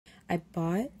I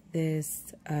bought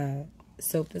this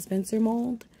soap dispenser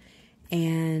mold,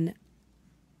 and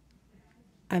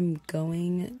I'm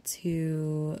going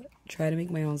to try to make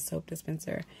my own soap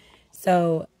dispenser.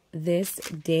 So this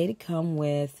did come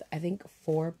with, I think,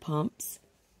 4 pumps.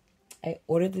 I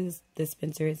ordered this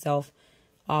dispenser itself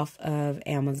off of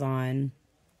Amazon,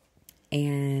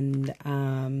 and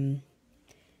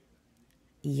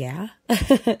yeah.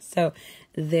 So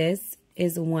this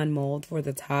is one mold for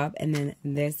the top, and then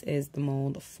this is the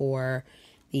mold for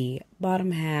the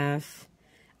bottom half.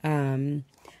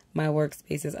 My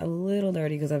workspace is a little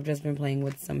dirty because I've just been playing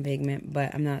with some pigment,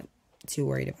 but I'm not too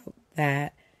worried about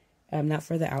that. Not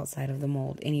for the outside of the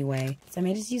mold anyway. So I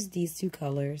may just use these 2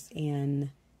 colors and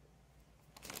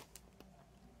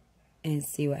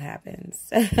see what happens.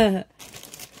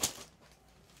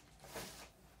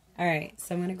 Alright,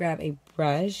 so I'm going to grab a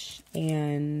brush,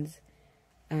 and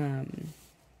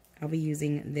I'll be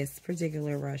using this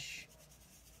particular brush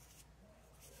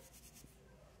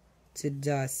to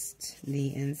dust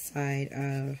the inside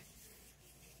of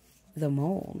the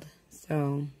mold.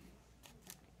 So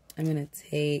I'm going to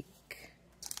take,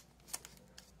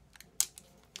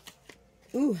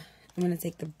 I'm going to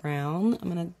take the brown.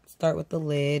 I'm going to start with the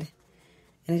lid,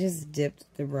 and I just dipped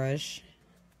the brush.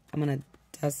 I'm going to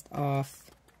dust off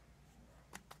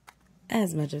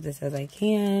as much of this as I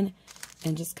can,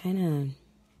 and just kind of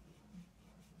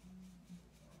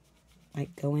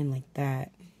like go in like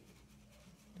that.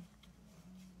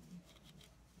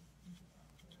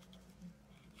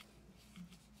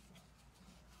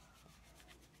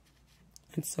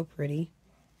 It's so pretty.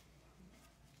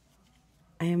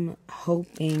 I am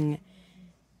hoping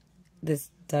this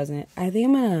doesn't, I think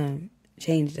I'm gonna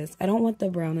change this. I don't want the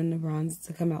brown and the bronze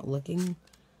to come out looking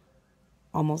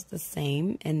almost the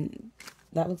same, and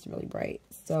that looks really bright.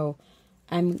 So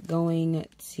I'm going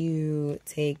to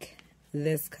take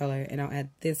this color and I'll add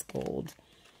this gold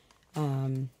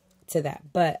to that,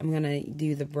 but I'm gonna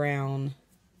do the brown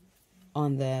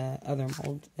on the other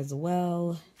mold as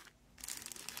well.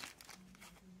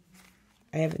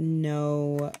 I have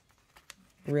no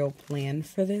real plan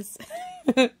for this.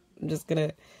 I'm just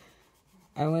gonna,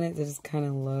 I want it to just kind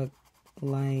of look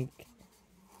like,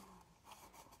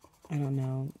 I don't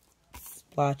know,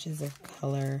 splotches of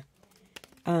color.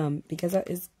 Because that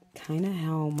is kind of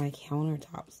how my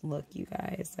countertops look, you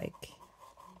guys. Like,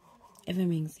 if I'm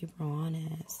being super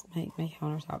honest, my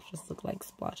countertops just look like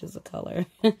splotches of color.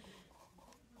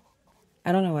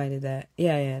 I don't know why I did that.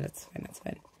 Yeah, that's fine, that's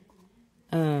fine.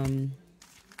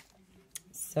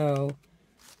 So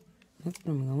that's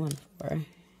what I'm going for.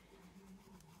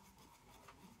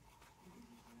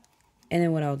 And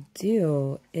then what I'll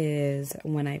do is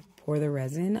when I pour the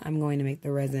resin, I'm going to make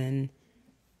the resin,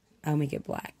 I'll make it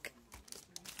black.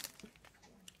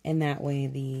 And that way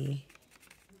the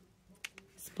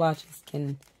splotches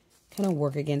can kind of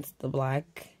work against the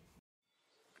black.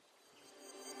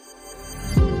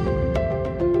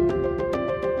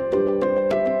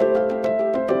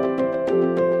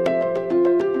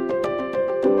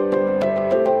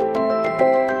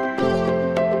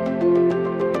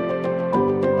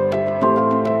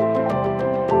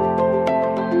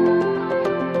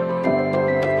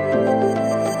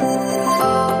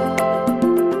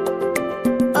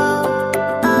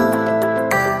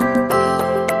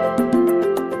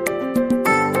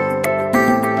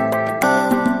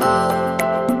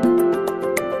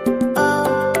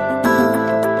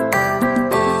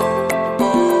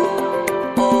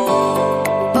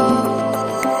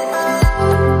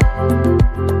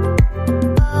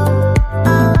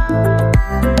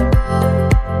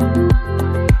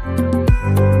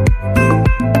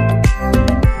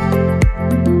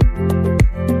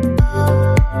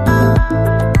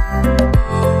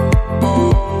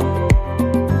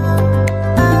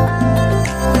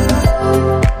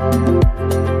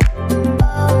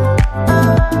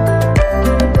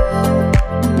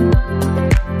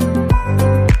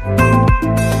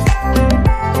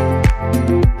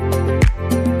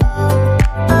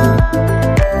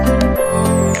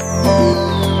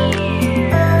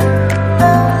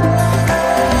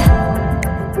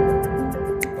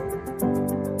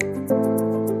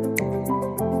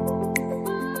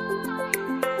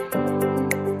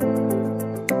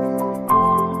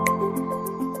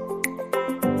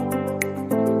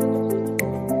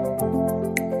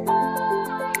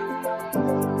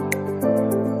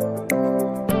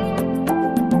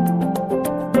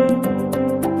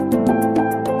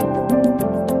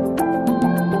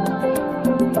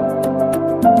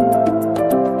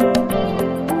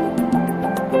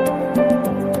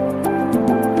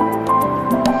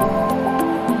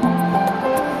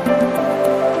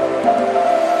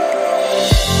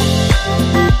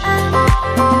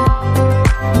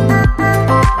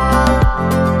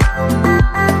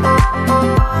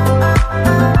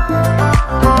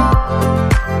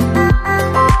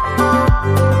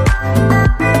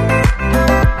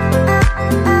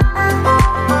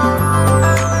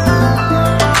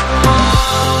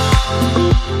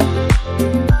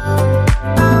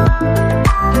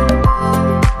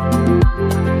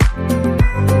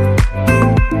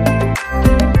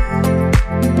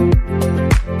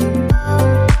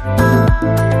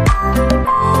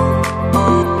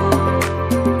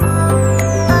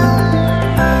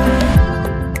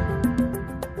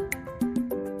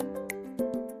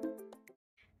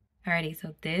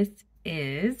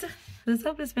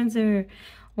 dispenser.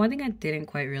 One thing I didn't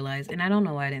quite realize, and I don't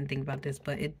know why I didn't think about this,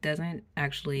 but it doesn't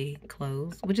actually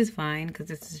close, which is fine because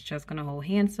this is just gonna hold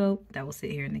hand soap that will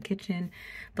sit here in the kitchen.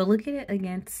 But look at it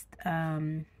against,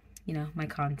 you know, my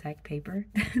contact paper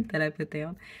that I put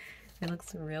down. It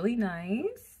looks really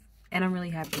nice, and I'm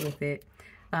really happy with it.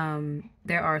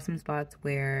 There are some spots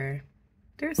where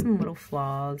there's some little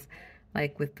flaws,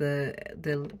 like with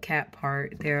the cap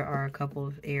part. There are a couple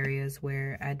of areas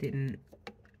where I didn't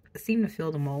seem to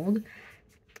feel the mold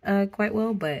quite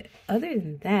well, but other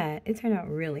than that, it turned out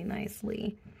really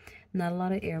nicely. Not a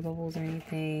lot of air bubbles or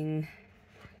anything,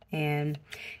 and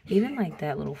even like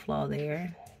that little flaw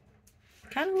there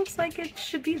kind of looks like it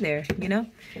should be there, you know,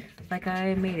 like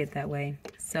I made it that way.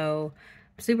 So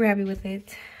I'm super happy with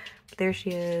it. There she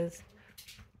is.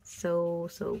 So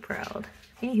proud.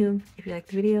 Anywho, if you liked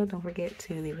the video, don't forget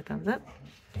to leave a thumbs up,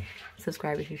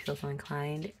 subscribe if you feel so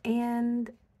inclined,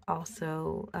 and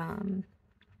also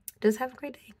just have a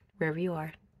great day wherever you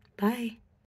are. Bye.